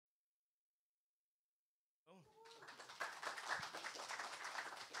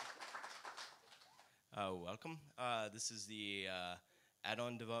Welcome. This is the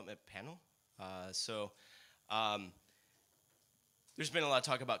add-on development panel. So um, there's been a lot of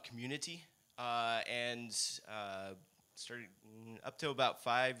talk about community, and started up to about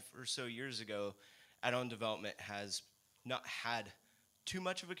 5 or so years ago, add-on development has not had too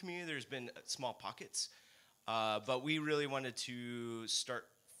much of a community. There's been small pockets, but we really wanted to start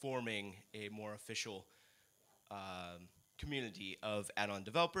forming a more official um, community of add-on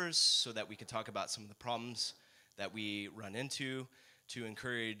developers so that we could talk about some of the problems that we run into to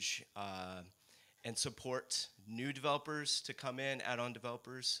encourage and support new developers to come in, add-on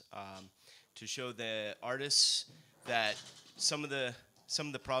developers, to show the artists that some of the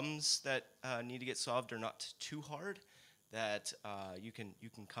problems that need to get solved are not too hard. That you can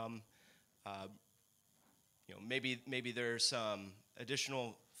come. Uh, maybe there's some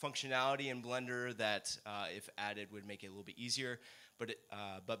additional functionality in Blender that if added would make it a little bit easier,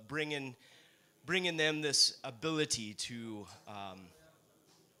 but bringing them this ability to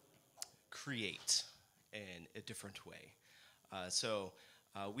create in a different way.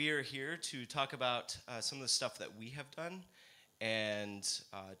 We are here to talk about some of the stuff that we have done and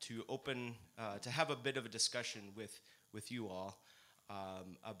to have a bit of a discussion with you all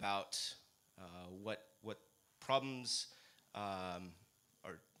about what problems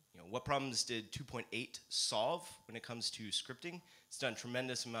or what problems did 2.8 solve when it comes to scripting. It's done a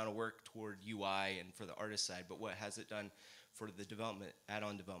tremendous amount of work toward UI and for the artist side, but what has it done for the development,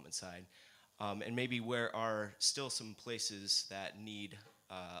 add-on development side? And maybe where are still some places that need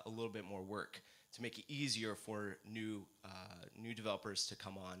a little bit more work to make it easier for new developers to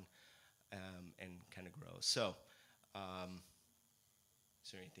come on and kind of grow. So,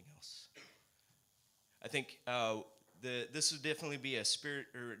 is there anything else? I think this would definitely be a spirit,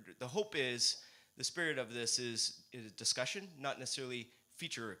 or the hope is the spirit of this is a discussion, not necessarily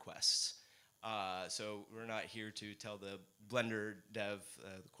feature requests. So we're not here to tell the Blender dev,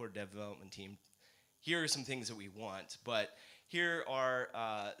 the core development team, here are some things that we want, but here are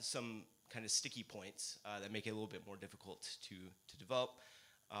some kind of sticky points that make it a little bit more difficult to develop.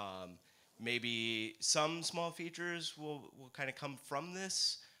 Maybe some small features will kind of come from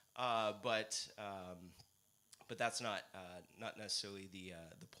this, but that's not necessarily the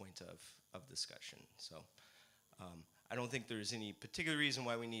point of discussion. So I don't think there's any particular reason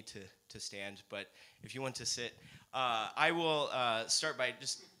why we need to stand, but if you want to sit, I will start by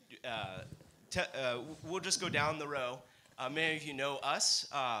just we'll just go down the row. Many of you know us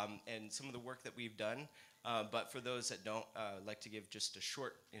and some of the work that we've done, but for those that don't, I'd like to give just a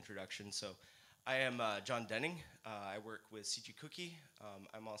short introduction. So I am John Denning. I work with CG Cookie.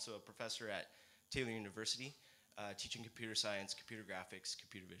 I'm also a professor at Taylor University, teaching computer science, computer graphics,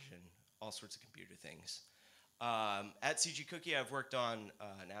 computer vision, all sorts of computer things. At CG Cookie, I've worked on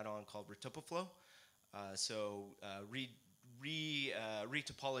an add-on called Retopoflow.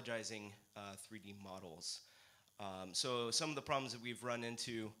 Retopologizing 3D models. So some of the problems that we've run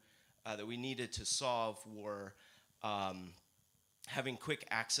into that we needed to solve were having quick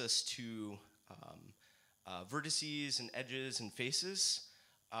access to vertices and edges and faces,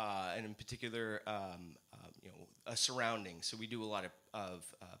 and in particular, a surrounding. So we do a lot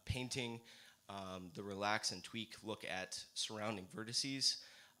of painting. The relax and tweak look at surrounding vertices.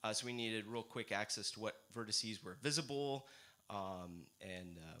 So we needed real quick access to what vertices were visible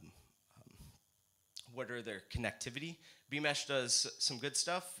and what are their connectivity. BMesh does some good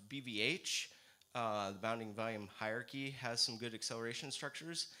stuff. BVH, the bounding volume hierarchy, has some good acceleration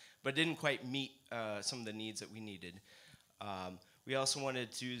structures, but didn't quite meet some of the needs that we needed. We also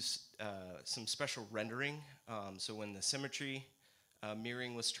wanted to use some special rendering. So when the symmetry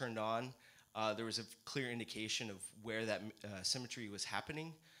mirroring was turned on, there was a clear indication of where that symmetry was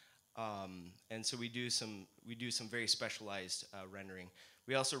happening. And so we do some very specialized rendering.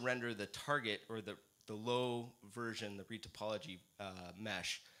 We also render the target, or the low version, the retopology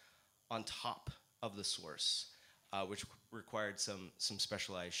mesh, on top of the source, which required some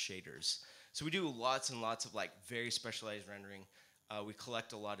specialized shaders. So we do lots and lots of very specialized rendering. We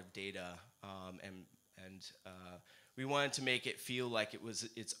collect a lot of data, and we wanted to make it feel like it was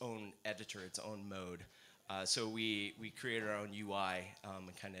its own editor, its own mode. So we created our own UI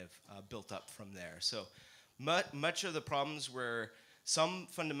and kind of built up from there. So much of the problems were some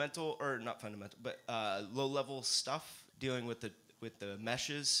fundamental, or not fundamental, but low-level stuff dealing with the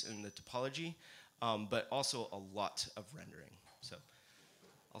meshes and the topology, but also a lot of rendering. So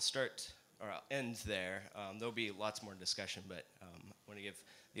I'll start, or I'll end there. There'll be lots more discussion, but I want to give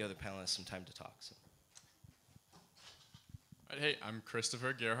the other panelists some time to talk. So. Hey, I'm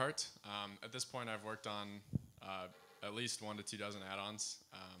Christopher Gerhardt. At this point, I've worked on at least 1 to 2 dozen add-ons.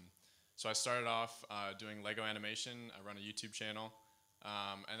 So I started off doing Lego animation. I run a YouTube channel,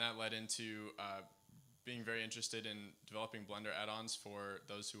 and that led into being very interested in developing Blender add-ons for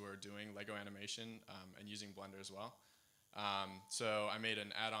those who are doing Lego animation and using Blender as well. So I made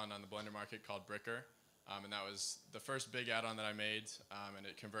an add-on on the Blender market called Bricker, and that was the first big add-on that I made, and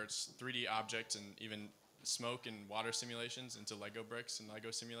it converts 3D objects and even smoke and water simulations into Lego bricks and Lego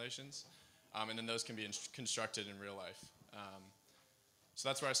simulations, and then those can be constructed in real life. So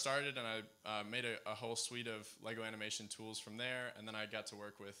that's where I started, and I made a whole suite of Lego animation tools from there, and then I got to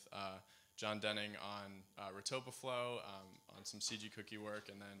work with John Denning on Retopaflow, on some CG Cookie work,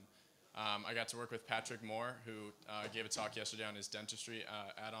 and then I got to work with Patrick Moore, who gave a talk yesterday on his dentistry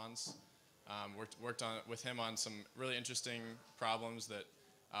add-ons. Worked with him on some really interesting problems that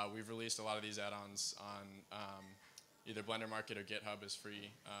we've released a lot of these add-ons on either Blender Market or GitHub as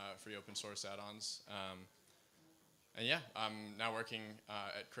free open source add-ons. And yeah, I'm now working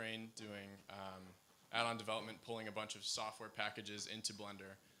at Crane doing add-on development, pulling a bunch of software packages into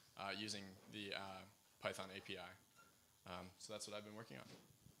Blender using the Python API. So that's what I've been working on.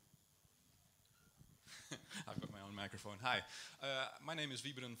 I've got my own microphone. Hi, my name is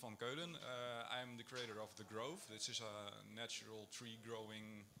Wieberen van Keulen. I'm the creator of The Grove. This is a natural tree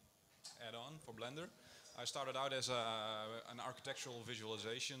growing add-on for Blender. I started out as an architectural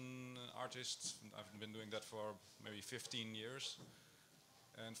visualization artist. I've been doing that for maybe 15 years.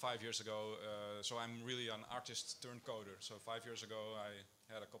 And 5 years ago, so I'm really an artist turned coder. So 5 years ago,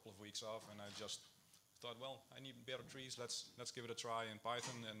 I had a couple of weeks off, and I just thought, well, I need better trees. Let's give it a try in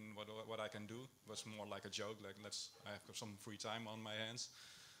Python, and what I can do was more like a joke. Like I have some free time on my hands.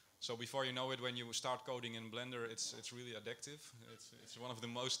 So before you know it, when you start coding in Blender, it's really addictive. It's one of the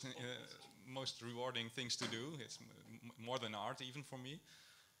most rewarding things to do. It's more than art, even for me.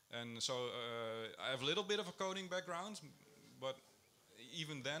 And so I have a little bit of a coding background, but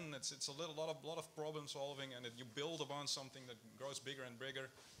even then, it's a lot of problem solving, and you build upon something that grows bigger and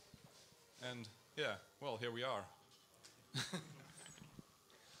bigger. And yeah, well, here we are.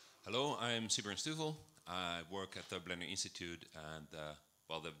 Hello, I'm Sybren Stuvel. I work at the Blender Institute, and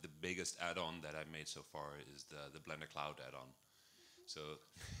well, the biggest add-on that I've made so far is the Blender Cloud add-on. So,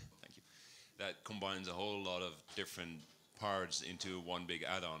 thank you. That combines a whole lot of different parts into one big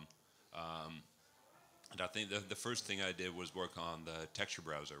add-on. And I think the first thing I did was work on the texture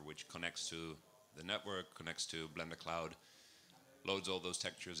browser, which connects to the network, connects to Blender Cloud, loads all those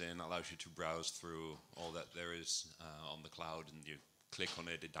textures in, allows you to browse through all that there is on the cloud, and you click on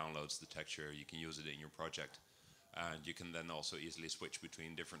it, it downloads the texture, you can use it in your project. And you can then also easily switch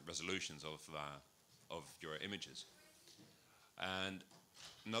between different resolutions of your images. And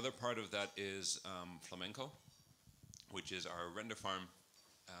another part of that is Flamenco, which is our render farm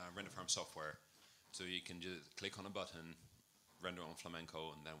software. So you can just click on a button, render on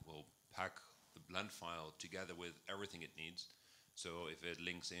Flamenco, and then we'll pack the blend file together with everything it needs. So if it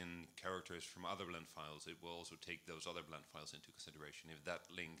links in characters from other blend files, it will also take those other blend files into consideration. If that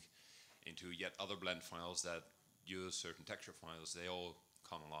link into yet other blend files that use certain texture files, they all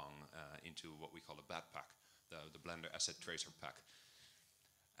come along into what we call a BAT pack, the Blender Asset Tracer pack.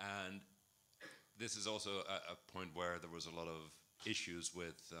 And this is also a point where there was a lot of issues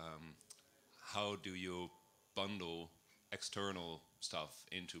with how do you bundle external stuff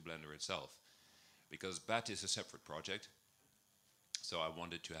into Blender itself. Because BAT is a separate project, so I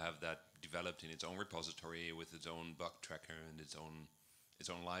wanted to have that developed in its own repository with its own bug tracker and its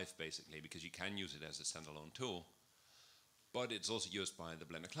own life, basically, because you can use it as a standalone tool, but it's also used by the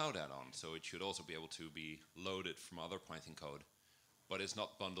Blender Cloud add-on, so it should also be able to be loaded from other Python code, but it's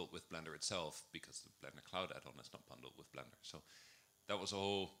not bundled with Blender itself because the Blender Cloud add-on is not bundled with Blender. So that was a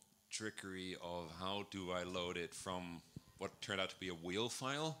whole trickery of how do I load it from what turned out to be a wheel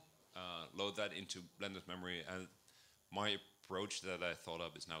file, load that into Blender's memory, and my approach that I thought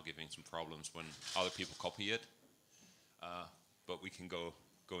of is now giving some problems when other people copy it. But we can go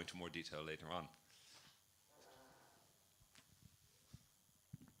into more detail later on.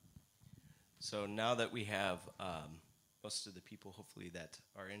 So now that we have most of the people, hopefully, that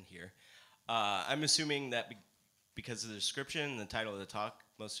are in here, I'm assuming that because of the description and the title of the talk,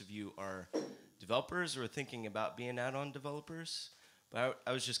 most of you are developers or thinking about being add-on developers. But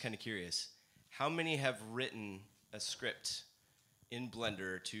I was just kind of curious, how many have written a script in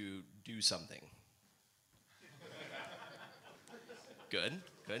Blender to do something? Good,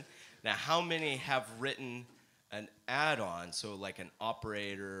 good. Now, how many have written an add-on, so like an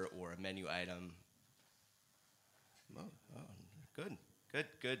operator or a menu item? Oh, good, good,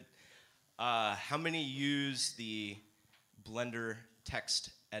 good. How many use the Blender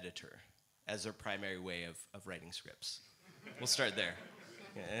text editor as their primary way of writing scripts? We'll start there.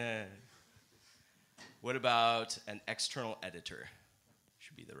 What about an external editor?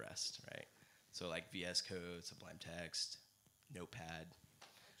 Should be the rest, right? So like VS Code, Sublime Text, Notepad,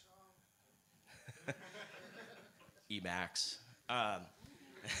 Emacs,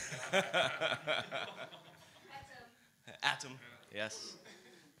 Atom, yes.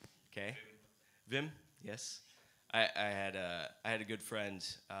 Okay. Vim, yes. I had a good friend,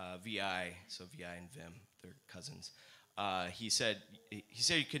 VI, so VI and Vim, they're cousins. He said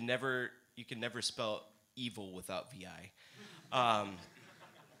you could never spell evil without VI.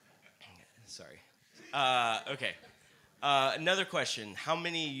 Sorry. Okay. Another question: how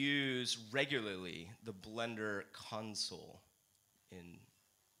many use regularly the Blender console in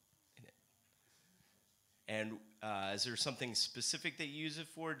it? And is there something specific that you use it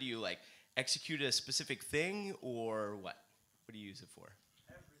for? Do you like execute a specific thing, or what? What do you use it for?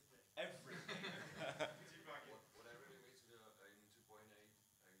 Everything. What I really miss in 2.8 is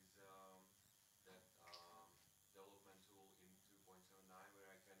that development tool in 2.79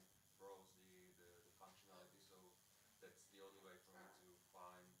 where I can browse the functionality. So that's the only way for me to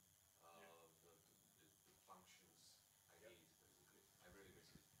find the functions I need, basically. I really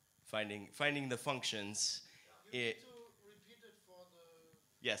miss it. Finding the functions. You need to repeat it for the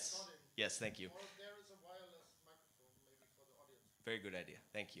Yes. recording. Yes, thank you. Or there is a wireless microphone maybe for the audience. Very good idea.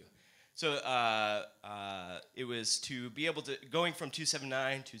 Thank you. So it was to be able to going from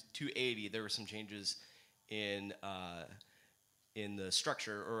 279 to 280. There were some changes in the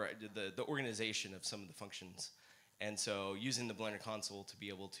structure or the organization of some of the functions, and so using the Blender console to be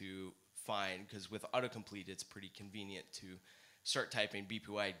able to find, because with autocomplete it's pretty convenient to start typing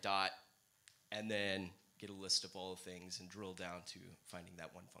BPY dot and then get a list of all the things and drill down to finding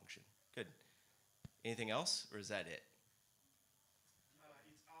that one function. Good. Anything else, or is that it? It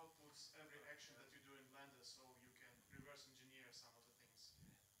outputs every action that you do in Blender, so you can reverse engineer some of the things.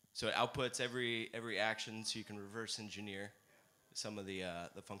 So it outputs every action, so you can reverse engineer some of the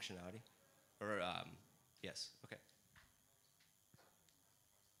functionality. Or yes, okay.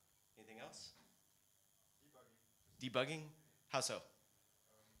 Anything else? Debugging. How so? You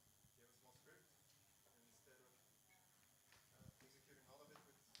have a small script, and instead of executing all of it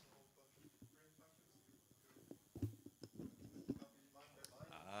with a whole bunch of print functions, you copy line by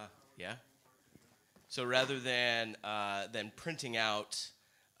line. Yeah. So rather than printing out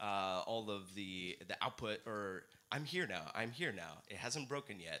all of the output, or I'm here now, it hasn't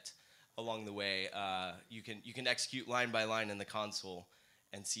broken yet. Along the way, you can execute line by line in the console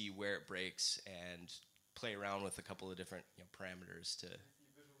and see where it breaks and play around with a couple of different parameters to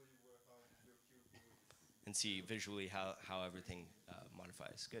and see visually how everything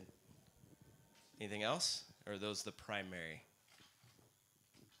modifies. Good. Anything else, or are those the primary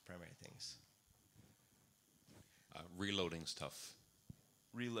things? Reloading stuff.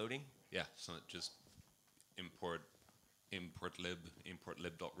 Reloading. Yeah, so just import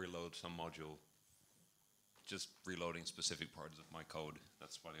lib.reload some module. Just reloading specific parts of my code.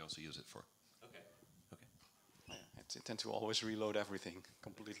 That's what I also use it for. Okay. I tend to always reload everything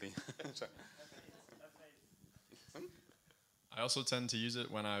completely. So. I also tend to use it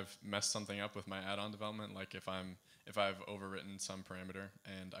when I've messed something up with my add-on development. Like if I've overwritten some parameter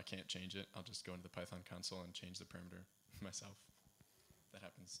and I can't change it, I'll just go into the Python console and change the parameter myself. That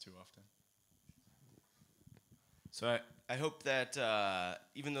happens too often. So I hope that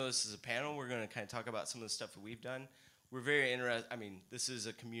even though this is a panel, we're going to kind of talk about some of the stuff that we've done. We're very interested. I mean, this is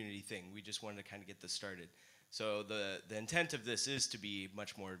a community thing. We just wanted to kind of get this started. So the intent of this is to be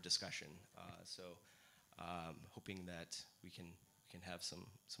much more discussion. Hoping that we can have some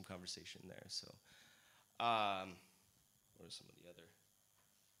conversation there. So what are some of the other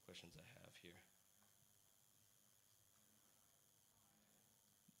questions I have here?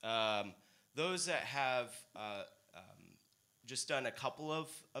 Those that have just done a couple of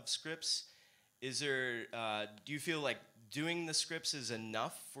scripts, is there? Do you feel like doing the scripts is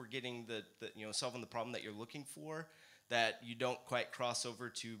enough for getting the solving the problem that you're looking for? That you don't quite cross over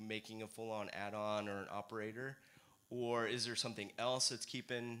to making a full-on add-on or an operator, or is there something else that's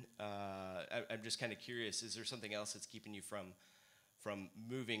keeping? I'm just kind of curious. Is there something else that's keeping you from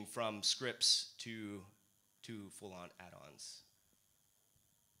moving from scripts to full-on add-ons?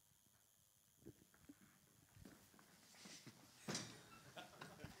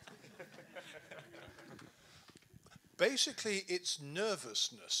 Basically, it's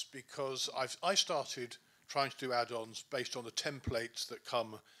nervousness because I started trying to do add-ons based on the templates that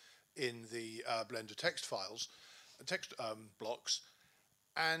come in the Blender text files, text blocks,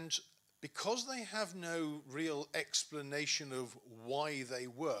 and because they have no real explanation of why they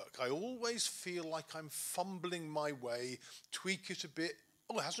work, I always feel like I'm fumbling my way, tweak it a bit,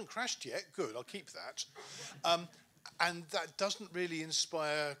 oh, it hasn't crashed yet. Good, I'll keep that. And that doesn't really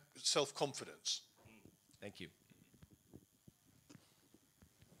inspire self-confidence. Thank you.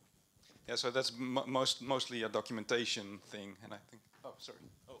 Yeah, so that's mostly a documentation thing, and I think. Oh, sorry.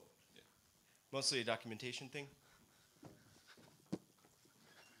 Oh, yeah. Mostly a documentation thing.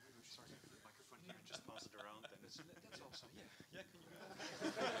 Just pass it around then. That's also, yeah.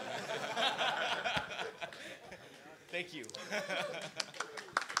 Thank you.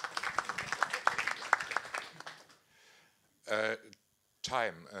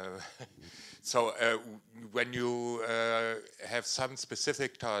 Time. So when you have some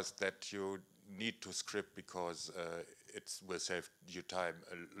specific task that you need to script because it will save you time,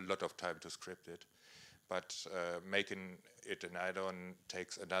 a lot of time to script it, but making it an add-on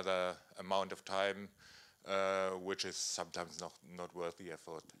takes another amount of time, which is sometimes not worth the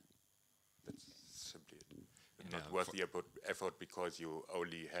effort. That's simply it. Not worth the effort because you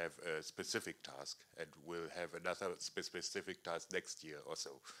only have a specific task and will have another specific task next year or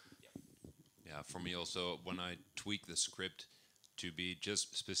so. Yeah, for me also, when I tweak the script to be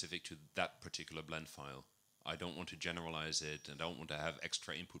just specific to that particular blend file, I don't want to generalize it and don't want to have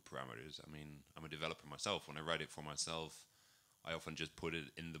extra input parameters. I mean, I'm a developer myself. When I write it for myself, I often just put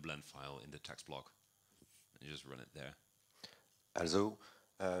it in the blend file in the text block and just run it there. Also,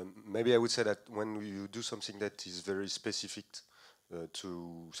 maybe I would say that when you do something that is very specific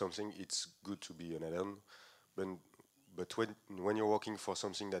to something, it's good to be an add-on. But when you're working for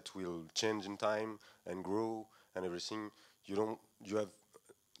something that will change in time and grow and everything, you have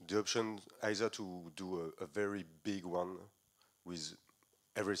the option either to do a very big one with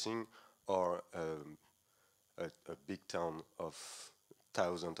everything, or a big town of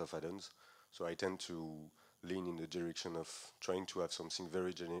thousands of add-ons. So I tend to lean in the direction of trying to have something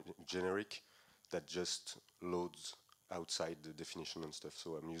very generic that just loads outside the definition and stuff.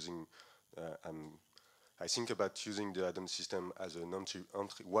 So I think about using the add-on system as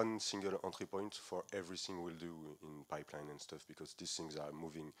one single entry point for everything we'll do in pipeline and stuff, because these things are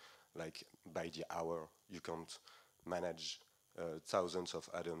moving like by the hour. You can't manage thousands of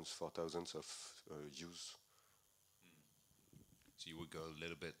add-ons for thousands of use. So you would go a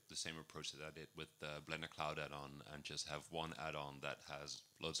little bit the same approach that I did with the Blender Cloud add-on and just have one add-on that has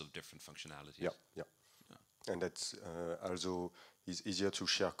loads of different functionalities. Yeah. And that's also is easier to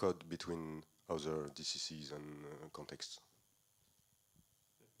share code between other DCCs and contexts.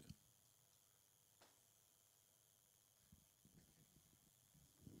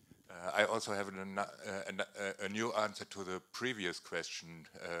 I also have a new answer to the previous question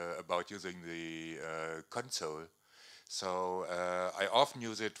about using the console. So I often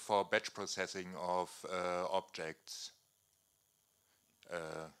use it for batch processing of objects,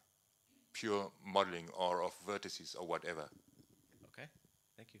 pure modeling or of vertices or whatever. Okay,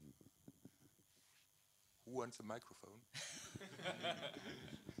 thank you. Who wants a microphone?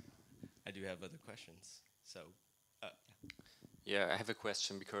 I do have other questions. So, yeah, I have a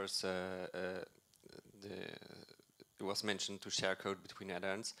question because it was mentioned to share code between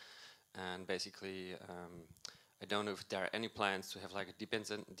add-ons, and basically I don't know if there are any plans to have like a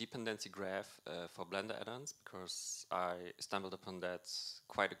dependency graph for Blender add-ons, because I stumbled upon that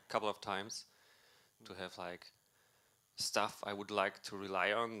quite a couple of times, to have like stuff I would like to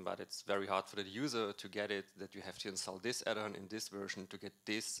rely on, but it's very hard for the user to get it, that you have to install this add-on in this version to get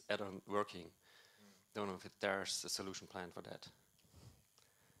this add-on working. Don't know if there's a solution plan for that.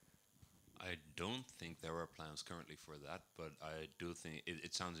 I don't think there are plans currently for that, but I do think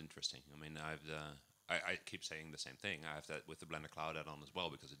it sounds interesting. I mean, I keep saying the same thing. I have that with the Blender Cloud add-on as well,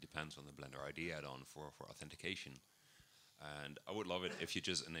 because it depends on the Blender ID add-on for authentication. And I would love it if you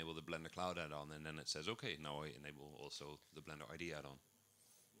just enable the Blender Cloud add-on and then it says, okay, now I enable also the Blender ID add-on.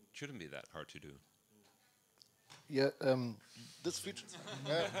 It shouldn't be that hard to do. Yeah, this feature.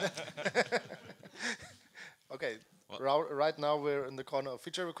 Okay, right now we're in the corner of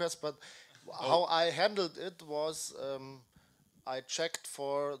feature requests, but how I handled it was I checked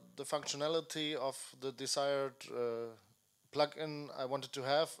for the functionality of the desired plugin I wanted to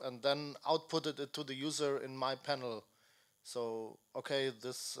have, and then outputted it to the user in my panel. So, okay,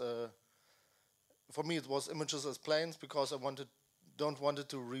 this for me it was images as planes, because I don't want it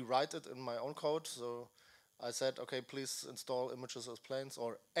to rewrite it in my own code. So I said, okay, please install images as planes,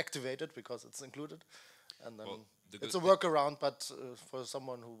 or activate it because it's included. And then it's a workaround, but for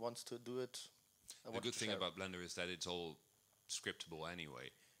someone who wants to do it, the good thing about Blender is that it's all scriptable anyway.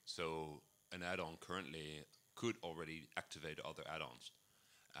 So an add-on currently could already activate other add-ons.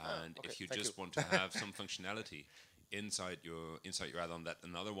 And if you just want to have some functionality inside your add-on that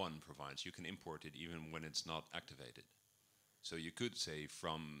another one provides, you can import it even when it's not activated. So you could say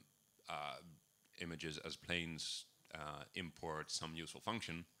from images as planes, import some useful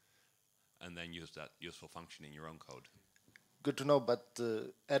function, and then use that useful function in your own code. Good to know, but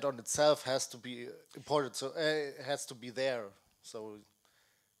the add-on itself has to be imported, so it has to be there. So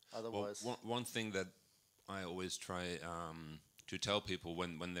otherwise, Well, one thing that I always try to tell people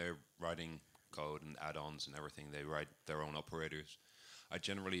when they're writing code and add-ons and everything, they write their own operators. I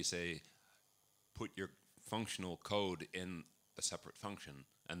generally say, put your functional code in a separate function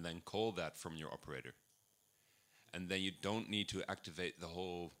and then call that from your operator. And then you don't need to activate the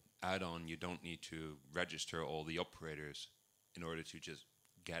whole add-on. You don't need to register all the operators in order to just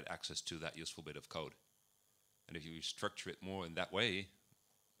get access to that useful bit of code. And if you structure it more in that way,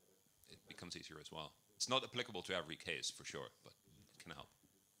 it becomes easier as well. It's not applicable to every case, for sure, but it can help.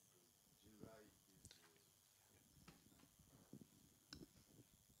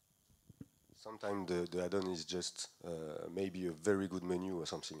 Sometimes the add-on is just maybe a very good menu or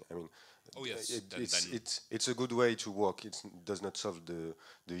something. I mean, oh yes, it's a good way to work. It does not solve the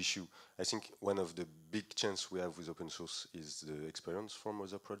issue. I think one of the big chances we have with open source is the experience from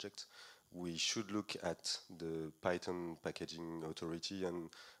other projects. We should look at the Python packaging authority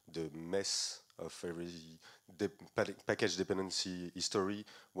and the mess of every package dependency history.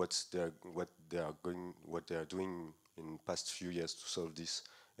 What they are doing in past few years to solve this,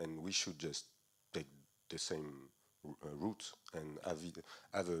 and we should just take the same route and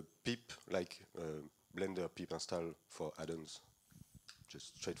have a pip like Blender pip install for add-ons,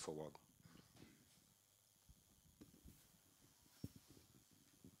 just straightforward.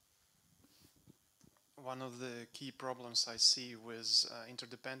 One of the key problems I see with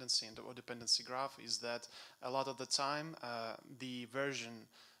interdependency and or dependency graph is that a lot of the time the version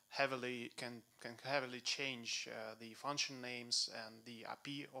can heavily change the function names and the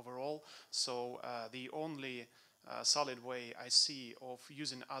API overall. So the only solid way I see of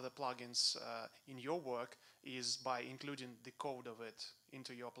using other plugins in your work is by including the code of it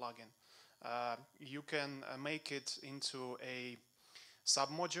into your plugin. You can make it into a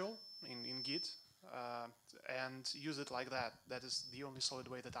submodule in Git and use it like that. That is the only solid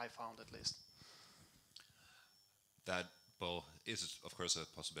way that I found, at least. That, well, is of course a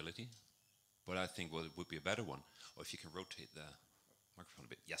possibility, but I think what would be a better one, or if you can rotate the microphone a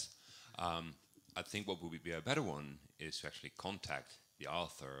bit, yes. I think what would be a better one is to actually contact the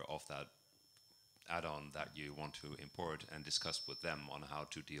author of that add-on that you want to import and discuss with them on how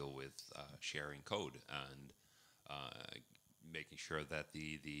to deal with sharing code and making sure that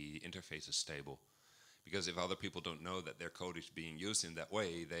the interface is stable. Because if other people don't know that their code is being used in that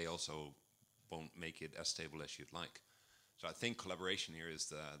way, they also won't make it as stable as you'd like. So I think collaboration here is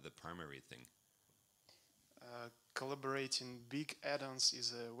the primary thing. Collaborating big add-ons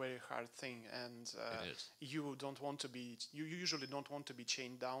is a very hard thing, and you usually don't want to be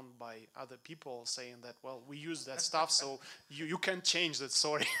chained down by other people saying that, well, we use that stuff, so you can't change that.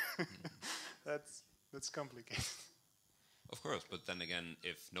 Sorry, that's complicated. Of course, but then again,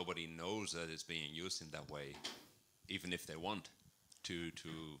 if nobody knows that it's being used in that way, even if they want to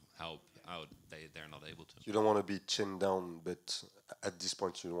help out, they're not able to. You don't want to be chained down, but at this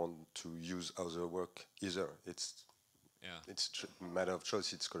point you don't want to use other work either. It's a matter of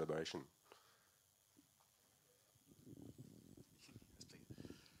choice. It's collaboration.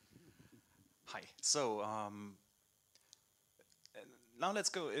 Hi. So now let's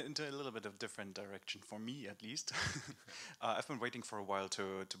go into a little bit of different direction, for me at least. I've been waiting for a while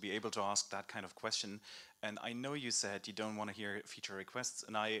to be able to ask that kind of question. And I know you said you don't want to hear feature requests,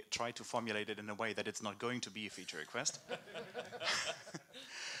 and I tried to formulate it in a way that it's not going to be a feature request.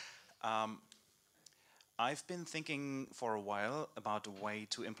 I've been thinking for a while about a way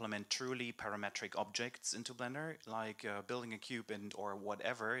to implement truly parametric objects into Blender, like building a cube or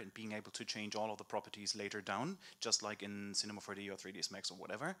whatever, and being able to change all of the properties later down, just like in Cinema 4D or 3ds Max or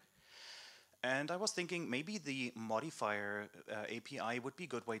whatever. And I was thinking maybe the modifier API would be a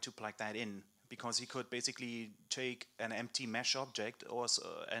good way to plug that in, because you could basically take an empty mesh object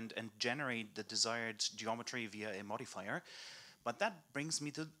and generate the desired geometry via a modifier. But that brings me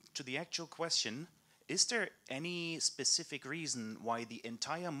to the actual question. Is there any specific reason why the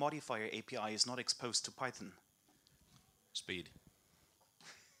entire modifier API is not exposed to Python? Speed.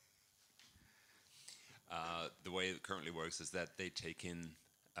 The way it currently works is that they take in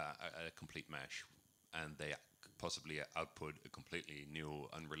a complete mesh and they possibly output a completely new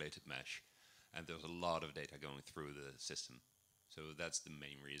unrelated mesh. And there's a lot of data going through the system. So that's the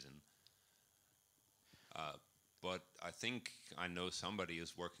main reason. But I think I know somebody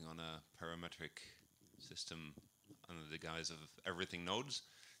who's working on a parametric system under the guise of everything nodes.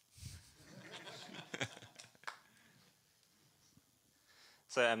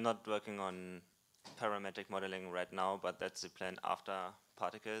 So I'm not working on parametric modeling right now, but that's the plan after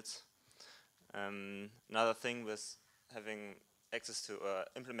particles. Another thing with having access to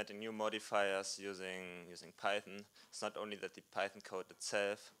implementing new modifiers using Python, it's not only that the Python code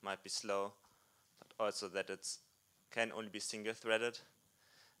itself might be slow, but also that it can only be single-threaded.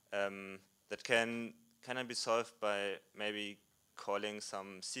 That can be solved by maybe calling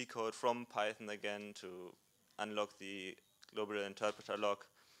some C code from Python again to unlock the global interpreter lock,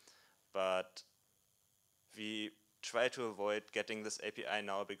 but we try to avoid getting this API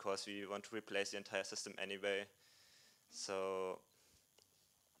now because we want to replace the entire system anyway. So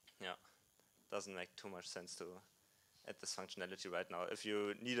yeah, doesn't make too much sense to add this functionality right now. If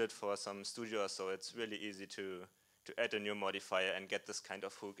you need it for some studio or so, it's really easy to add a new modifier and get this kind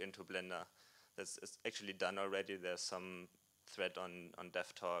of hook into Blender. That's actually done already. There's some thread on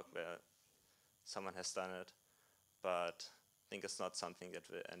DevTalk where someone has done it, but I think it's not something that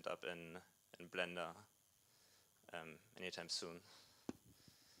will end up in Blender anytime soon.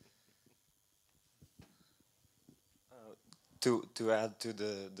 To add to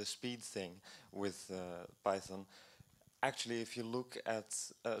the speed thing with Python, actually, if you look at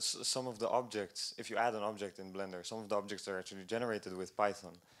some of the objects, if you add an object in Blender, some of the objects are actually generated with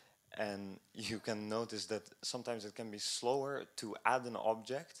Python. And you can notice that sometimes it can be slower to add an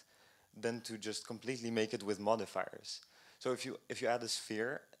object than to just completely make it with modifiers. So if you add a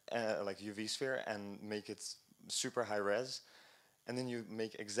sphere, like UV sphere, and make it super high res, and then you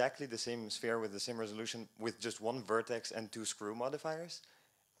make exactly the same sphere with the same resolution with just one vertex and 2 screw modifiers,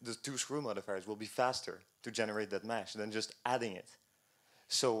 the 2 screw modifiers will be faster to generate that mesh than just adding it.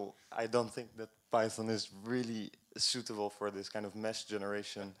 So I don't think that Python is really suitable for this kind of mesh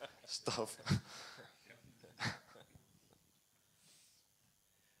generation stuff.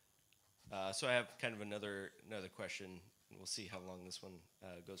 So I have kind of another question. We'll see how long this one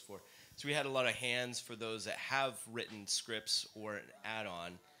goes for. So we had a lot of hands for those that have written scripts or an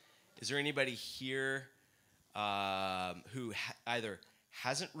add-on. Is there anybody here who either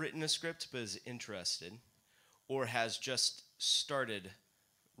hasn't written a script but is interested, or has just started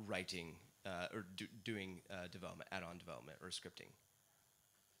writing or doing development, add-on development, or scripting?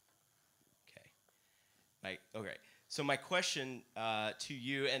 Okay. So my question to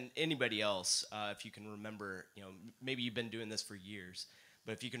you and anybody else, if you can remember, maybe you've been doing this for years,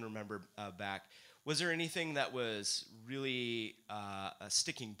 but if you can remember back, was there anything that was really a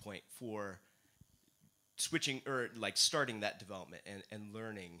sticking point for switching or like starting that development and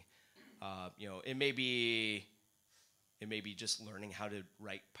learning? It may be just learning how to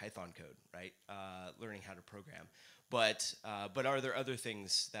write Python code, right? Learning how to program, but are there other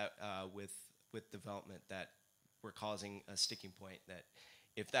things that with development that were causing a sticking point, that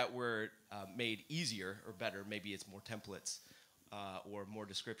if that were made easier or better, maybe it's more templates or more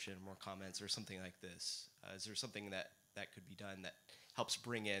description, more comments, or something like this? Is there something that could be done that helps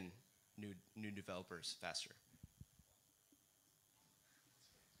bring in new developers faster?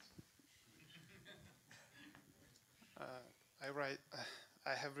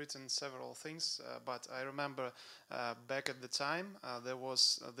 I have written several things, but I remember back at the time there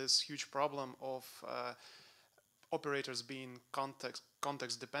was this huge problem of operators being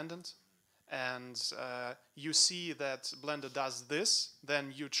context dependent, and you see that Blender does this,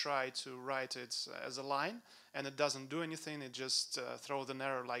 then you try to write it as a line, and it doesn't do anything. It just throws an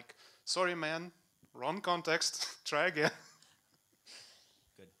error like, "Sorry, man, wrong context. Try again."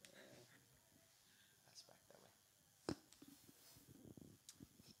 Good.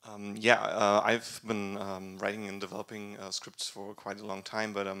 I've been writing and developing scripts for quite a long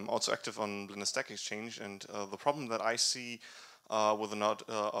time, but I'm also active on Blender Stack Exchange, and the problem that I see with a lot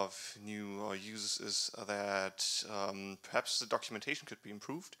of new users is that perhaps the documentation could be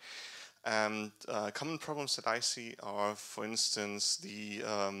improved. And common problems that I see are, for instance, the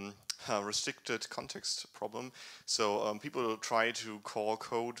restricted context problem. So people try to call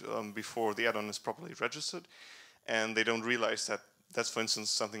code before the add-on is properly registered, and they don't realize that that's, for instance,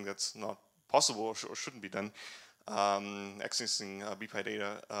 something that's not possible or shouldn't be done, accessing BPy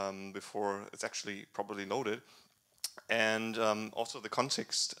data before it's actually properly loaded. And also the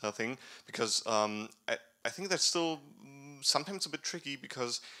context thing, because I think that's still sometimes a bit tricky,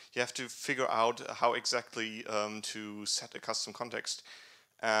 because you have to figure out how exactly to set a custom context.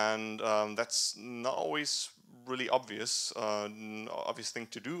 And that's not always really obvious thing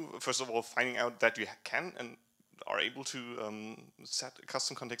to do. First of all, finding out that you can and are able to set a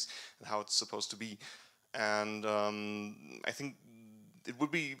custom context and how it's supposed to be. And I think it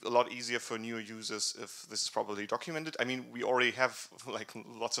would be a lot easier for newer users if this is properly documented. I mean, we already have like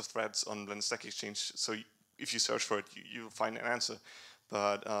lots of threads on Blender Stack Exchange, so if you search for it, you'll find an answer.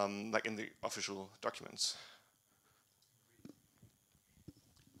 but like in the official documents.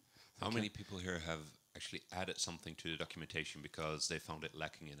 How many people here have actually added something to the documentation because they found it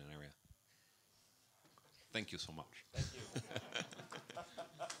lacking in an area? Thank you so much. Thank you.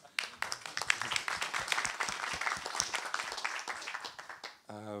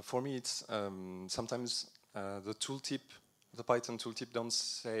 For me, it's sometimes the tooltip, the Python tooltip, don't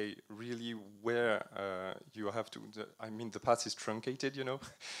say really where you have to. I mean, the path is truncated, you know,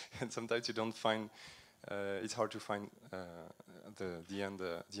 and sometimes you don't find. It's hard to find the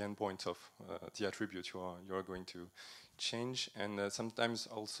end point of the attribute you are going to change, and sometimes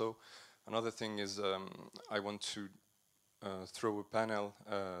also another thing is I want to throw a panel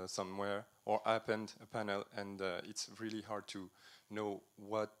somewhere or append a panel, and it's really hard to know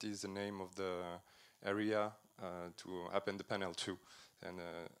what is the name of the area to append the panel to, and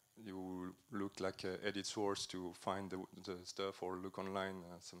you look like edit source to find the stuff, or look online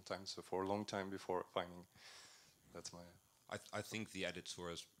sometimes for a long time before finding. That's my. I think the edit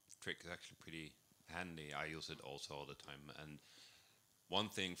source trick is actually pretty handy. I use it also all the time, and one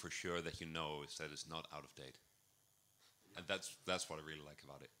thing for sure that you know is that it's not out of date, and that's what I really like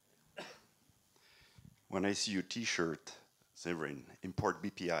about it. When I see your T-shirt, Severin, import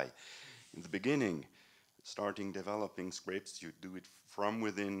BPI. In the beginning, starting developing scripts, you do it from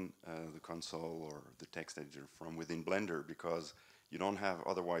within the console or the text editor, from within Blender, because you don't have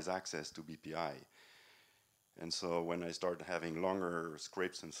otherwise access to BPI. And so when I started having longer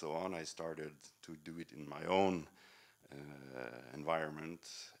scripts and so on, I started to do it in my own environment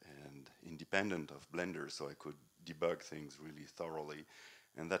and independent of Blender, so I could debug things really thoroughly.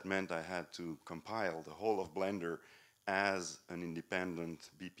 And that meant I had to compile the whole of Blender as an independent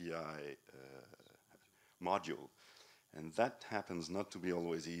BPI module. And that happens not to be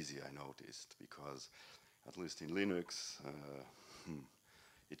always easy, I noticed, because at least in Linux,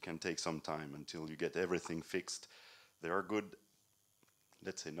 it can take some time until you get everything fixed. There are good,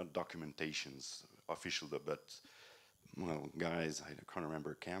 let's say, not documentations, official, but, well, guys, I can't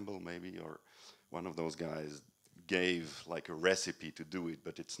remember, Campbell maybe, or one of those guys gave like a recipe to do it,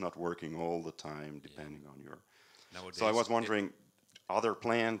 but it's not working all the time, depending on your... Nowadays, so I was wondering, are there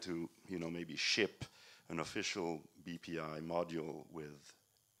plans to, you know, maybe ship an official BPI module with?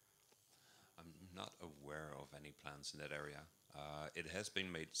 I'm not aware of any plans in that area. It has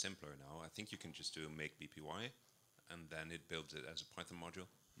been made simpler now. I think you can just do make BPY, and then it builds it as a Python module.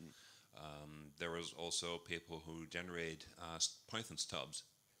 There is also people who generate Python stubs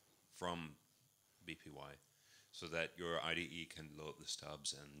from BPY, so that your IDE can load the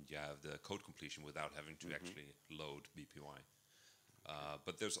stubs and you have the code completion without having to actually load BPY.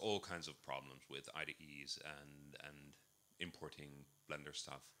 But there's all kinds of problems with IDEs and importing Blender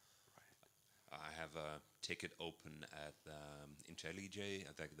stuff. I have a ticket open at IntelliJ,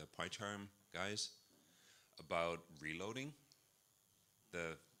 at the PyCharm guys, about reloading.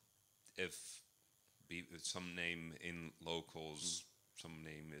 If some name in locals, some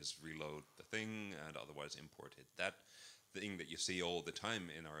name is reload the thing and otherwise import it. That thing that you see all the time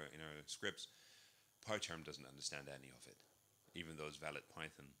in our scripts, PyCharm doesn't understand any of it, even though it's valid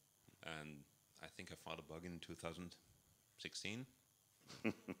Python. And I think I found a bug in 2016.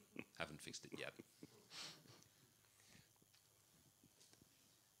 Haven't fixed it yet.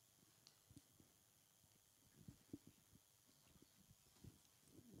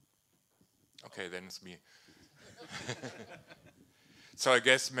 Okay, then it's me. So I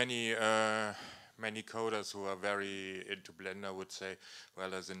guess many coders who are very into Blender would say,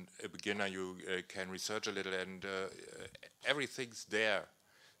 well, as a beginner, you can research a little, and everything's there.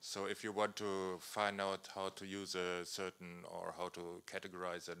 So if you want to find out how to use a certain, or how to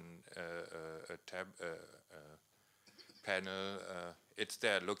categorize a panel, it's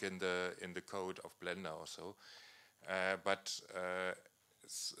there. Look in the code of Blender or so.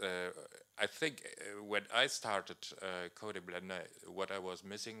 I think when I started coding Blender, what I was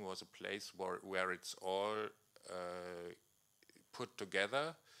missing was a place where it's all put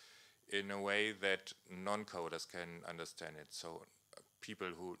together in a way that non-coders can understand it. So people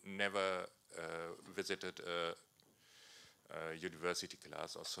who never visited a university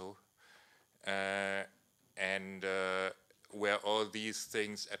class or so, and where all these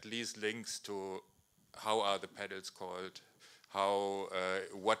things, at least links to how are the pedals called, how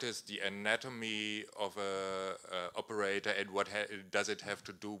what is the anatomy of a operator, and what does it have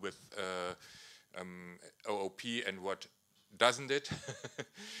to do with OOP, and what doesn't it?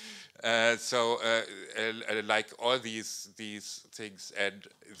 Like all these things, and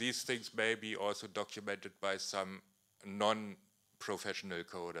these things may be also documented by some non-professional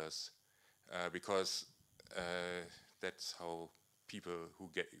coders, because that's how people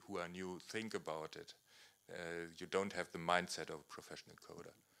who are new think about it. You don't have the mindset of a professional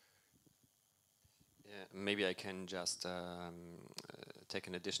coder. Yeah, maybe I can just take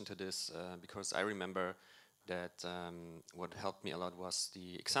an addition to this because I remember that what helped me a lot was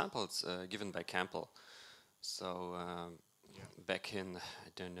the examples given by Campbell. So back in, I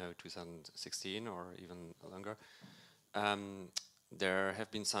don't know, 2016 or even longer, there have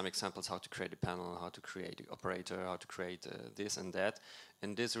been some examples how to create a panel, how to create an operator, how to create this and that.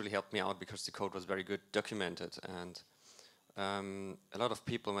 And this really helped me out because the code was very good documented. And a lot of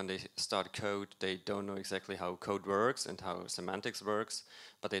people, when they start code, they don't know exactly how code works and how semantics works,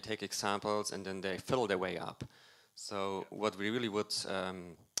 but they take examples and then they fill their way up. So what we really would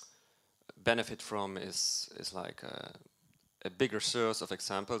benefit from is like a bigger source of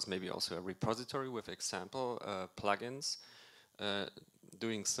examples, maybe also a repository with example plugins,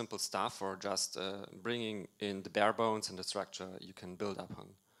 doing simple stuff, or just bringing in the bare bones and the structure you can build upon.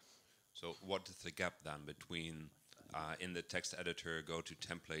 So what is the gap then between in the text editor, go to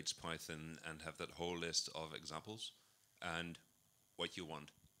templates, Python, and have that whole list of examples, and what you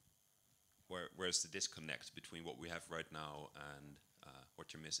want? Where's the disconnect between what we have right now and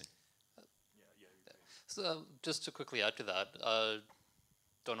what you're missing? So just to quickly add to that,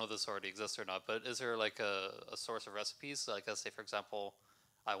 don't know if this already exists or not, but is there like a source of recipes? Like, let's say, for example,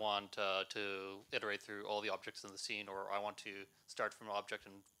 I want to iterate through all the objects in the scene, or I want to start from an object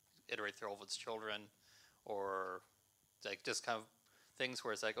and iterate through all of its children, or like just kind of things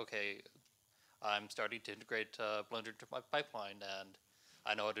where it's like, okay, I'm starting to integrate Blender into my pipeline, and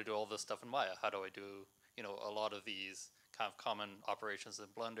I know how to do all this stuff in Maya. How do I do, you know, a lot of these kind of common operations in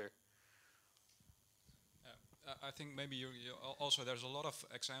Blender? I think maybe you also, there's a lot of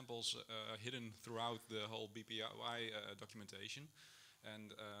examples hidden throughout the whole BPY documentation,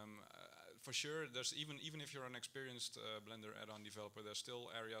 and for sure, there's even if you're an experienced Blender add-on developer, there's still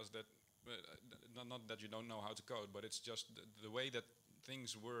areas that not that you don't know how to code, but it's just the way that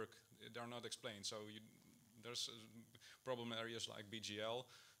things work, they're not explained. So there's problem areas like BGL,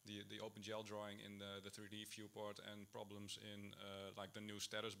 the OpenGL drawing in the 3D viewport, and problems in like the new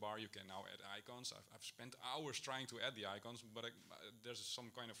status bar. You can now add icons. I've spent hours trying to add the icons, but there's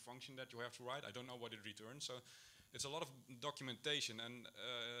some kind of function that you have to write. I don't know what it returns. So it's a lot of documentation, and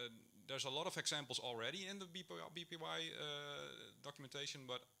there's a lot of examples already in the BPY documentation,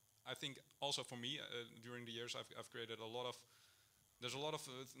 but I think also for me, during the years, I've created a lot of, there's a lot of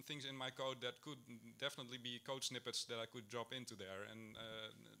things in my code that could definitely be code snippets that I could drop into there, and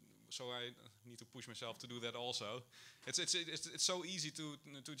so I need to push myself to do that also. It's so easy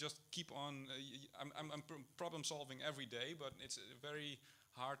to just keep on. I'm problem solving every day, but it's very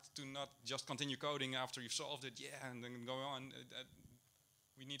hard to not just continue coding after you've solved it, and then go on.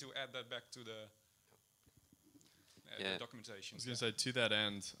 We need to add that back to the documentation. I was going to say, to that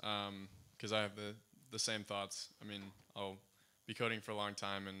end, because I have the same thoughts. I mean, I'll be coding for a long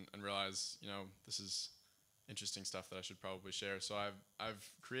time and realize, you know, this is interesting stuff that I should probably share. So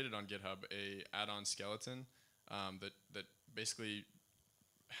I've created on GitHub a add-on skeleton that basically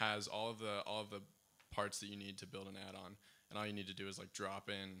has all of the parts that you need to build an add-on, and all you need to do is like drop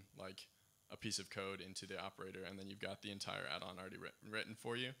in like a piece of code into the operator, and then you've got the entire add-on already written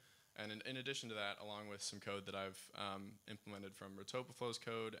for you. And in addition to that, along with some code that I've implemented from Retopaflow's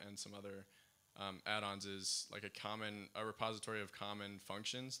code and some other add-ons, is like a repository of common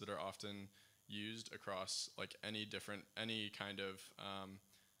functions that are often used across like any kind of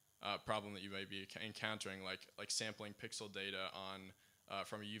problem that you may be encountering, like sampling pixel data on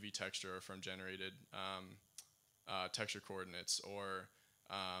from a UV texture or from generated texture coordinates, or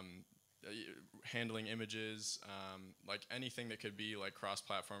handling images, like anything that could be like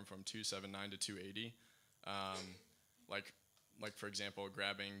cross-platform from 279 to 280, like for example,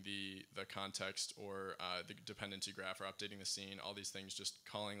 grabbing the context or the dependency graph, or updating the scene. All these things, just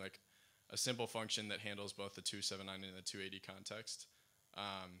calling like a simple function that handles both the 279 and the 280 context.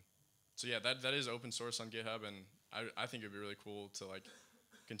 So yeah, that is open source on GitHub, and I think it'd be really cool to like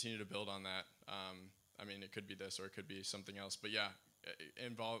continue to build on that. I mean, it could be this or it could be something else, but yeah,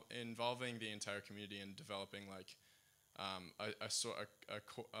 involving the entire community and developing like a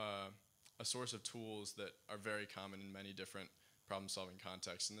source of tools that are very common in many different problem-solving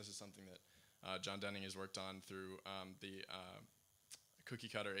contexts. And this is something that John Denning has worked on through the Cookie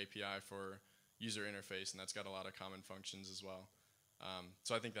Cutter API for user interface, and that's got a lot of common functions as well.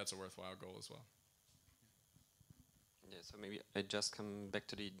 So I think that's a worthwhile goal as well. Yeah, so maybe I just come back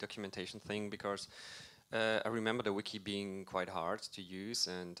to the documentation thing, because I remember the wiki being quite hard to use,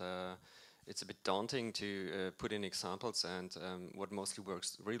 and it's a bit daunting to put in examples. And what mostly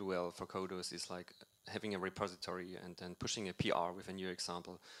works really well for coders is like having a repository and then pushing a PR with a new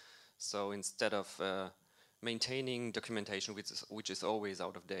example. So instead of maintaining documentation which is always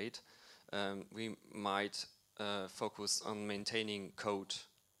out of date, we might focus on maintaining code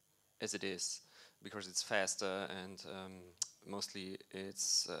as it is, because it's faster and mostly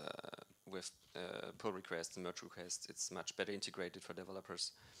it's with pull requests and merge requests, it's much better integrated for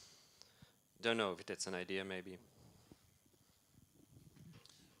developers. Don't know if that's an idea, maybe.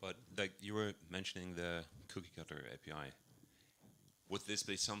 But like you were mentioning the cookie cutter API, would this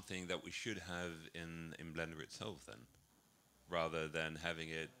be something that we should have in Blender itself then, rather than having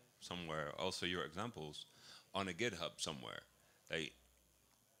it somewhere? Also, your examples on a GitHub somewhere. Like,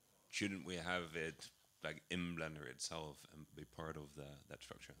 shouldn't we have it like in Blender itself and be part of that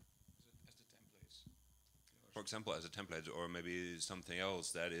structure? As the templates. For example, as a template, or maybe something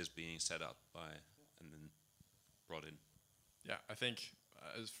else that is being set up by and then brought in. Yeah, I think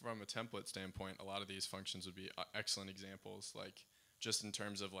as from a template standpoint, a lot of these functions would be excellent examples. Like just in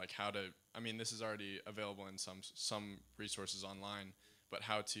terms of like how to. I mean, this is already available in some resources online, but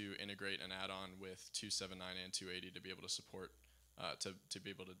how to integrate an add-on with 279 and 280 to be able to support to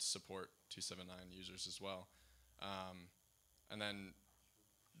be able to support 279 users as well. And then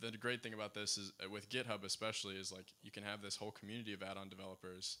the great thing about this is with GitHub especially is like you can have this whole community of add-on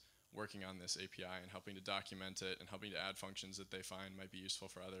developers working on this API and helping to document it and helping to add functions that they find might be useful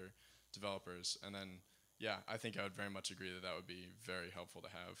for other developers. And then, yeah, I think I would very much agree that that would be very helpful to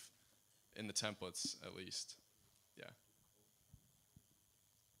have in the templates at least. Yeah.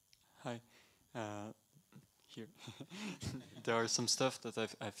 Hi. Here. There are some stuff that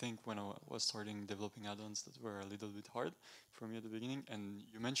I think when I was starting developing add-ons that were a little bit hard for me at the beginning, and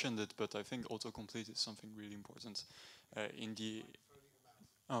you mentioned it, but I think autocomplete is something really important. In the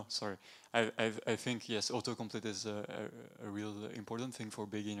Oh, sorry. I think, yes, autocomplete is a real important thing for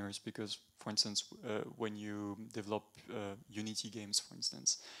beginners because, for instance, when you develop Unity games, for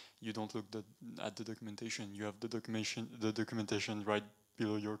instance, you don't look at the documentation. You have the documentation right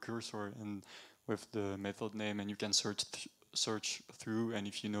below your cursor and with the method name, and you can search through, and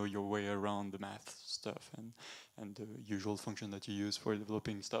if you know your way around the math stuff and the usual function that you use for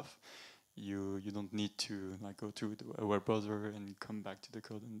developing stuff, you don't need to like go to a web browser and come back to the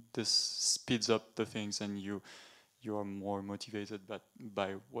code, and this speeds up the things, and you are more motivated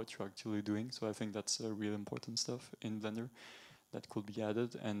by what you're actually doing. So I think that's real important stuff in Blender that could be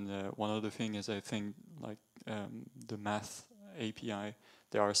added. And one other thing is, I think like the math API,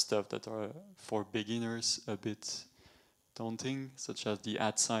 there are stuff that are for beginners a bit daunting, such as the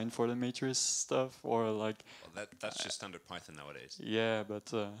 @ sign for the matrix stuff, or like. Well, that's just standard Python nowadays. Yeah,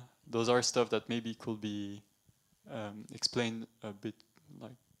 but those are stuff that maybe could be explained a bit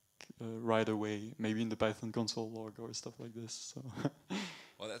like right away, maybe in the Python console log or stuff like this. So.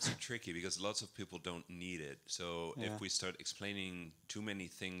 Well, that's tricky because lots of people don't need it. So Yeah. if we start explaining too many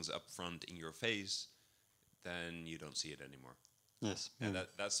things up front in your face, then you don't see it anymore. Yes. And Yeah.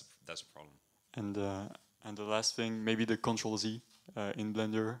 that's a problem. And the last thing, maybe the Control Z in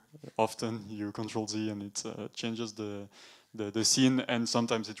Blender. Often you Control Z and it changes the scene, and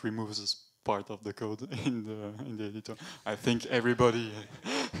sometimes it removes part of the code in the editor. I think everybody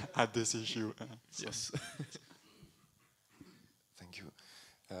had this issue. So. Yes. Thank you.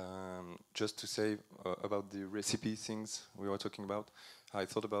 Just to say about the recipe things we were talking about, I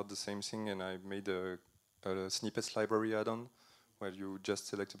thought about the same thing, and I made a snippets library add-on where you just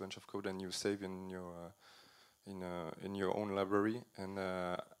select a bunch of code and you save in your own library. And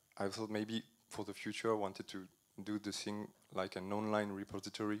I thought maybe for the future I wanted to do the thing like an online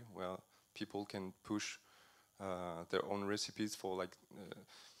repository where people can push their own recipes for like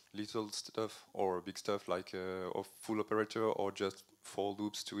little stuff or big stuff like a full operator or just for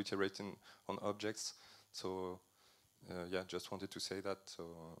loops to iterate on objects. So yeah, just wanted to say that.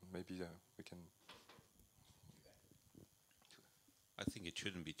 So maybe we can. I think it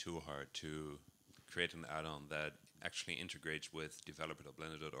shouldn't be too hard to create an add-on that actually integrates with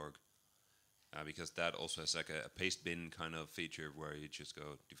developer.blender.org, because that also has like a paste bin kind of feature where you just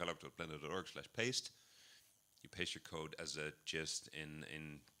go developer.blender.org/paste. You paste your code as a gist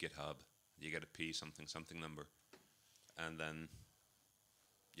in GitHub. You get a p something number, and then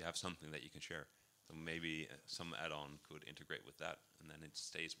you have something that you can share. So maybe some add-on could integrate with that, and then it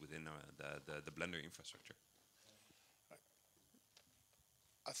stays within the Blender infrastructure.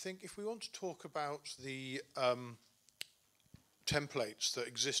 I think if we want to talk about the templates that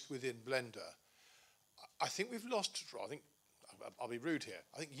exist within Blender, I think we've lost, I think, I'll be rude here,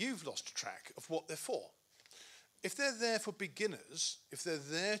 I think you've lost track of what they're for. If they're there for beginners, if they're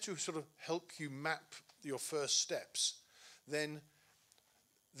there to sort of help you map your first steps, then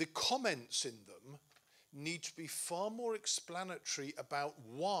the comments in them need to be far more explanatory about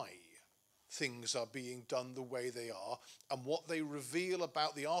why things are being done the way they are and what they reveal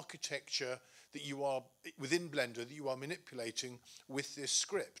about the architecture that you are within Blender that you are manipulating with this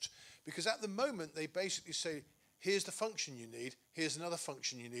script. Because at the moment they basically say, here's the function you need, here's another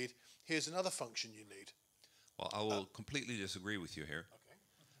function you need, here's another function you need. Well, I will completely disagree with you here.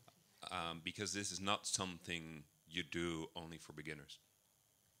 Because this is not something you do only for beginners.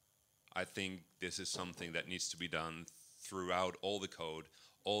 I think this is something that needs to be done throughout all the code,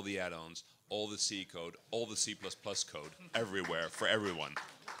 all the add-ons, all the C code, all the C++ code, everywhere, for everyone.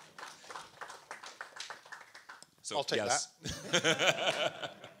 So, I'll take yes.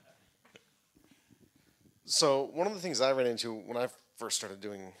 that. So one of the things I ran into when I first started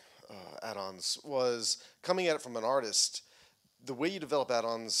doing add-ons was coming at it from an artist. The way you develop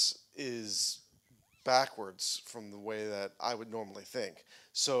add-ons is backwards from the way that I would normally think.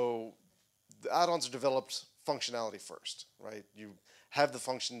 So the add-ons are developed functionality first, right? You have the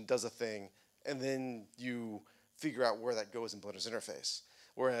function, does a thing, and then you figure out where that goes in Blender's interface.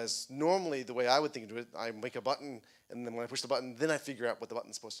 Whereas normally the way I would think of it, I make a button, and then when I push the button, then I figure out what the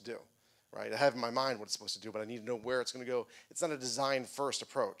button's supposed to do, right? I have in my mind what it's supposed to do, but I need to know where it's going to go. It's not a design-first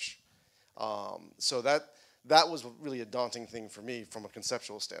approach. So that was really a daunting thing for me from a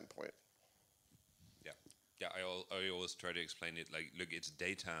conceptual standpoint. Yeah, I always try to explain it like, look, it's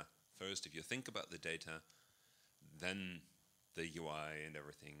data first. If you think about the data, then the UI and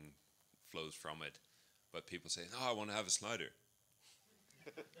everything flows from it. But people say, oh, I want to have a slider.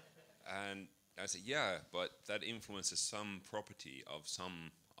 And I say, yeah, but that influences some property of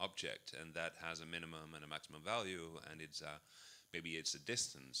some object, and that has a minimum and a maximum value, and it's maybe it's a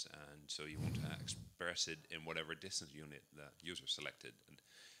distance, and so you want to express it in whatever distance unit the user selected. And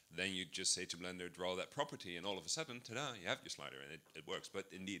then you just say to Blender, draw that property, and all of a sudden, ta-da, you have your slider, and it works. But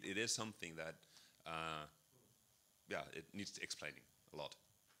indeed, it is something that, yeah, it needs explaining a lot.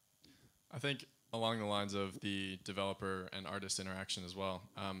 I think along the lines of the developer and artist interaction as well.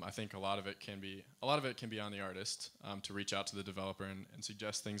 I think a lot of it can be on the artist to reach out to the developer and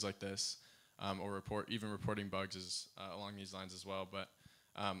suggest things like this, or reporting bugs is along these lines as well. But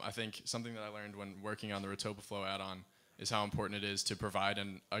I think something that I learned when working on the Retoboflow add-on is how important it is to provide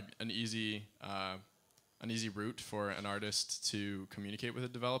an easy route for an artist to communicate with a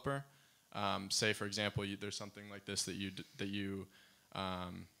developer. Say, for example, there's something like this that you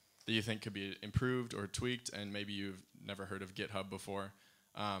think could be improved or tweaked, and maybe you've never heard of GitHub before.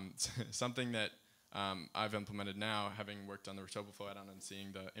 Something that I've implemented now, having worked on the Retoboflow add-on and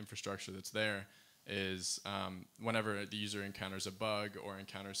seeing the infrastructure that's there, is whenever the user encounters a bug or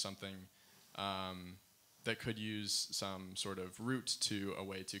encounters something that could use some sort of route to a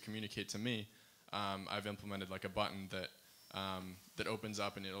way to communicate to me, I've implemented like a button that opens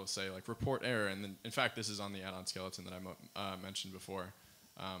up and it'll say like report error. And then, in fact, this is on the add-on skeleton that I mentioned before.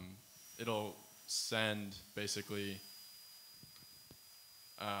 It'll send basically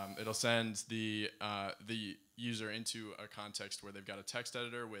it'll send the user into a context where they've got a text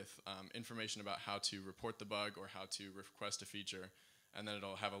editor with information about how to report the bug or how to request a feature, and then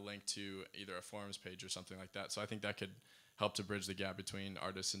it'll have a link to either a forums page or something like that. So I think that could help to bridge the gap between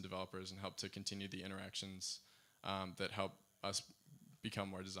artists and developers and help to continue the interactions that help us become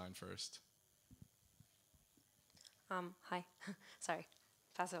more design first. Hi, sorry,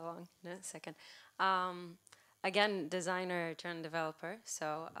 pass it along in a second. Again, designer turned developer,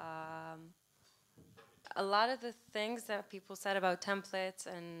 so a lot of the things that people said about templates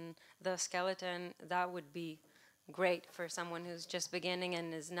and the skeleton, that would be great for someone who's just beginning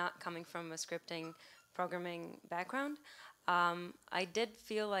and is not coming from a scripting programming background. I did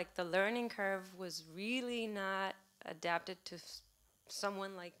feel like the learning curve was really not adapted to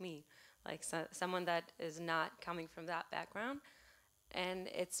someone like me, like someone that is not coming from that background. And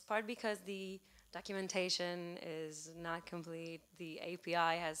it's part because the documentation is not complete, the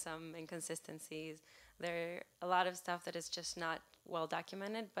API has some inconsistencies, there are a lot of stuff that is just not well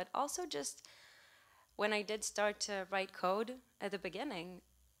documented, but also just when I did start to write code at the beginning,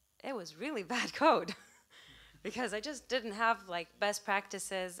 it was really bad code because I just didn't have like best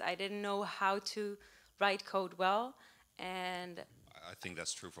practices. I didn't know how to write code well, and I think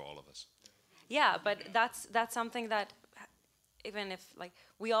that's true for all of us. Yeah, but that's something that even if like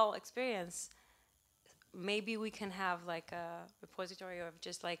we all experience, maybe we can have like a repository of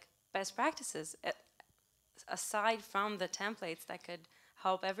just like best practices aside from the templates that could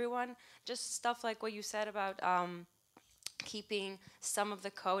help everyone. Just stuff like what you said about keeping some of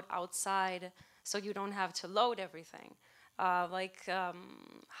the code outside so you don't have to load everything. How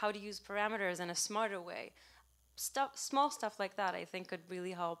to use parameters in a smarter way. small stuff like that, I think could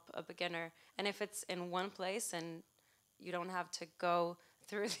really help a beginner. And if it's in one place and you don't have to go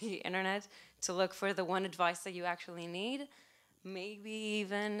through the internet to look for the one advice that you actually need, maybe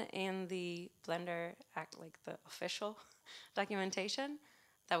even in the Blender like the official documentation,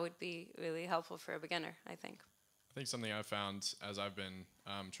 that would be really helpful for a beginner, I think. I think something I've found as I've been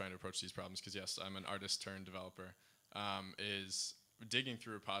trying to approach these problems, because yes, I'm an artist turned developer, is digging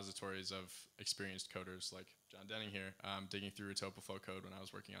through repositories of experienced coders like John Denning here, digging through Utopiflow code when I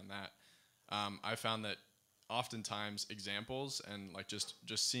was working on that. I found that oftentimes examples and like just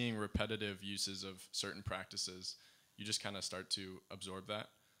seeing repetitive uses of certain practices, you just kind of start to absorb that.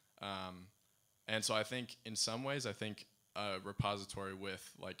 And so I think in some ways, I think a repository with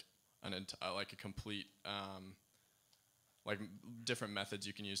like a complete like different methods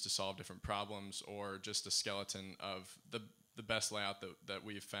you can use to solve different problems, or just a skeleton of the best layout that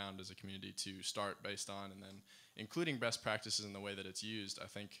we've found as a community to start based on, and then including best practices in the way that it's used. I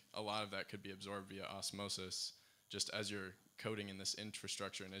think a lot of that could be absorbed via osmosis, just as you're coding in this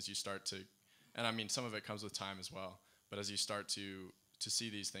infrastructure, and as you start to, and I mean some of it comes with time as well, but as you start to see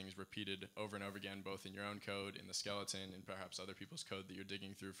these things repeated over and over again, both in your own code, in the skeleton, and perhaps other people's code that you're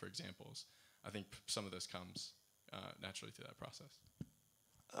digging through for examples, I think some of this comes naturally through that process.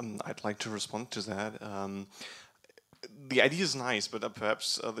 I'd like to respond to that. The idea is nice, but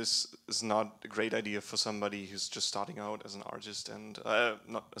perhaps this is not a great idea for somebody who's just starting out as an artist, and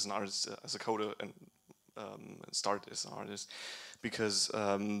not as an artist, as a coder, and start as an artist, because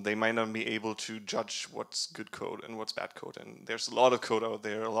they might not be able to judge what's good code and what's bad code. And there's a lot of code out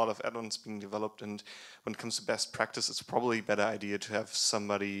there, a lot of add-ons being developed, and when it comes to best practice, it's probably a better idea to have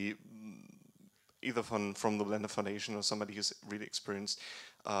somebody either from the Blender Foundation or somebody who's really experienced,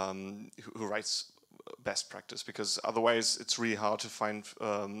 who writes best practice, because otherwise it's really hard to find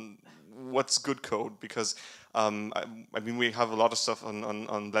what's good code, because I mean, we have a lot of stuff on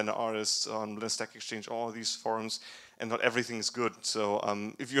Blender Artists, on Blender Stack Exchange, all these forums, and not everything is good. So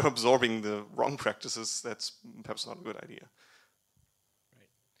if you're absorbing the wrong practices, that's perhaps not a good idea.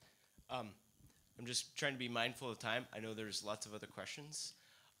 Right. I'm just trying to be mindful of time. I know there's lots of other questions.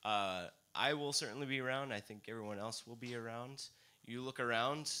 I will certainly be around. I think everyone else will be around. You look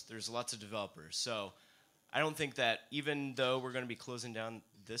around, there's lots of developers. So I don't think that even though we're going to be closing down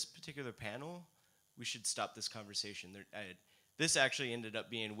this particular panel, we should stop this conversation. This actually ended up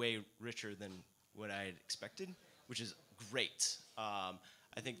being way richer than what I had expected, which is great. I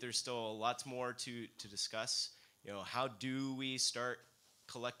think there's still lots more to discuss. You know, how do we start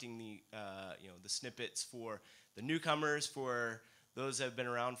collecting the the snippets for the newcomers, for those that have been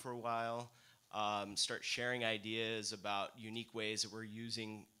around for a while? Start sharing ideas about unique ways that we're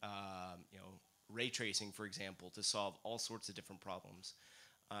using, ray tracing, for example, to solve all sorts of different problems.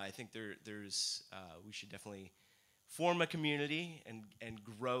 I think we should definitely form a community and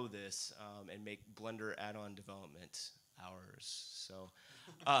grow this and make Blender add-on development ours. So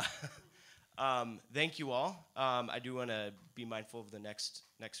thank you all. I do want to be mindful of the next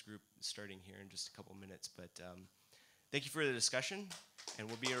group starting here in just a couple minutes, but thank you for the discussion, and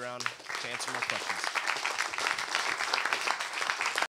we'll be around to answer more questions.